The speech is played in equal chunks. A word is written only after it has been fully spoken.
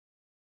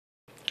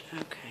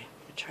Okay,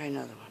 I'll try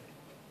another one.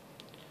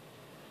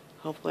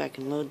 Hopefully I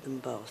can load them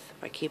both.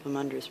 If I keep them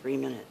under 3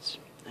 minutes.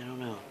 I don't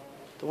know.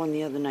 The one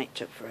the other night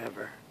took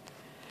forever.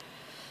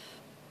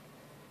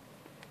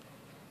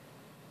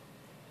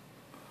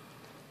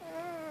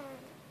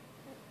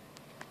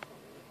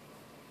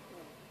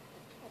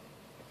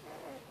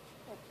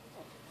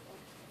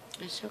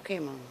 It's okay,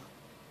 Mama.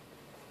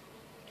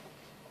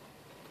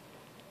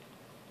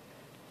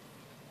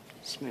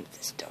 Let's move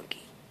this doggy.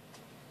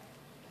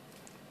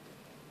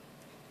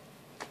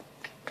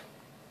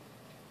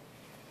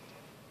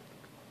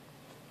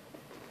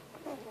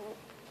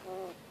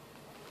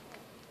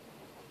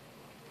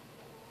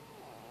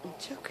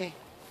 It's okay.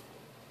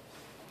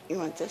 You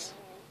want this?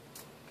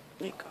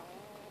 There you go.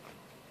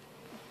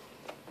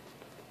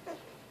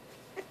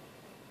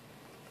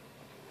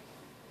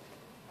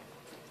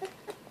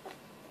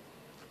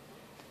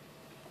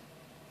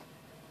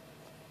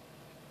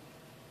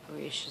 Oh,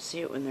 you should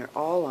see it when they're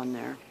all on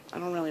there. I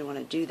don't really want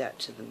to do that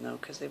to them, though,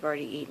 because they've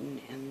already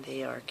eaten and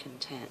they are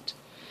content.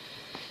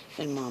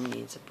 And Mom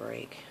needs a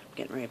break. I'm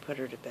getting ready to put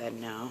her to bed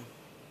now.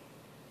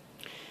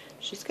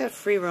 She's got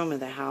free roam of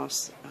the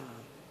house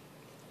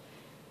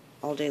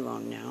all day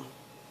long now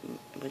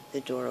with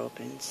the door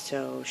open.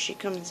 So she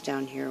comes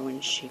down here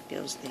when she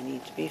feels they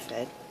need to be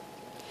fed.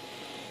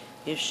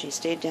 If she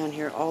stayed down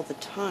here all the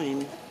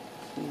time,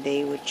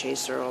 they would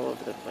chase her all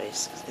over the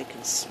place because they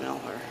can smell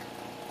her.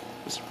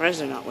 I'm surprised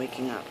they're not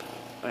waking up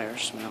by her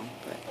smell,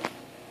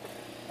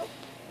 but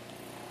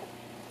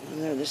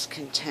when they're this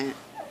content,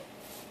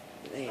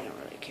 they don't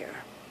really care.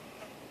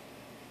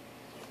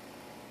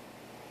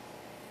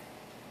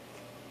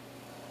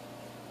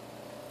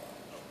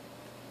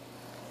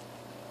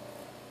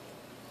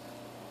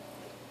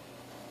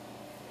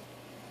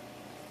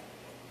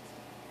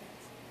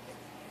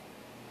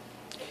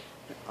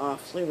 They're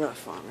awfully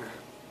rough on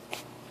her.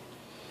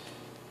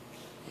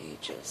 They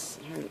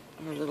just,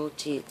 her little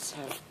teats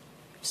have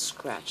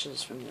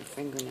scratches from their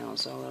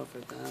fingernails all over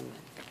them,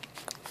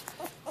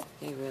 and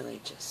they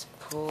really just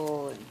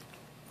pull and,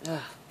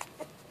 ugh.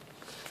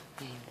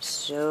 I am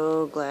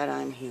so glad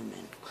I'm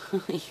human.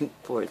 You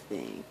poor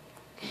thing.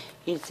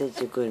 You're such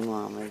a good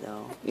mama,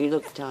 though. You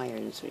look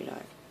tired,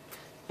 sweetheart.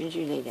 Why don't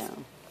you lay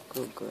down?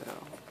 Good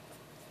girl.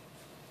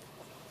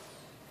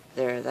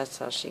 There, that's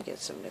how she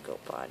gets them to go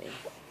potty.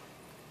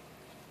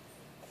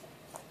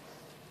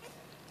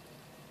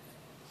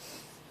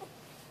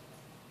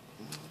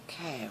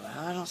 Okay,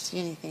 well, I don't see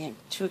anything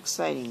too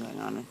exciting going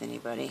on with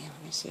anybody.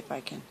 Let me see if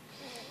I can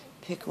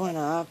pick one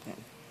up and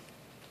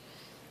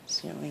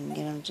see what we can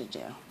get them to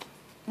do.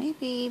 Hey,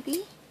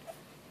 baby.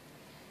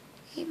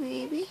 Hey,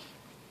 baby.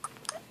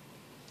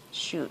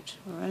 Shoot,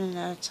 we're running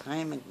out of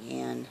time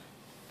again.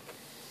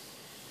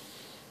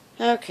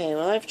 Okay,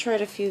 well, I've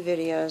tried a few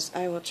videos.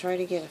 I will try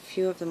to get a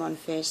few of them on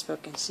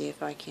Facebook and see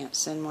if I can't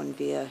send one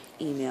via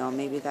email.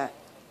 Maybe that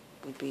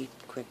would be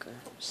quicker,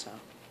 so.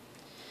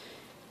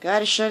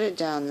 Gotta shut it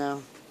down,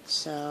 though.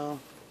 So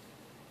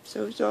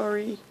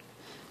sorry.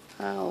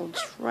 I'll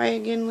try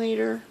again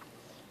later.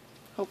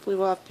 Hopefully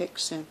we'll have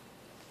pics soon.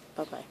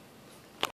 Bye-bye.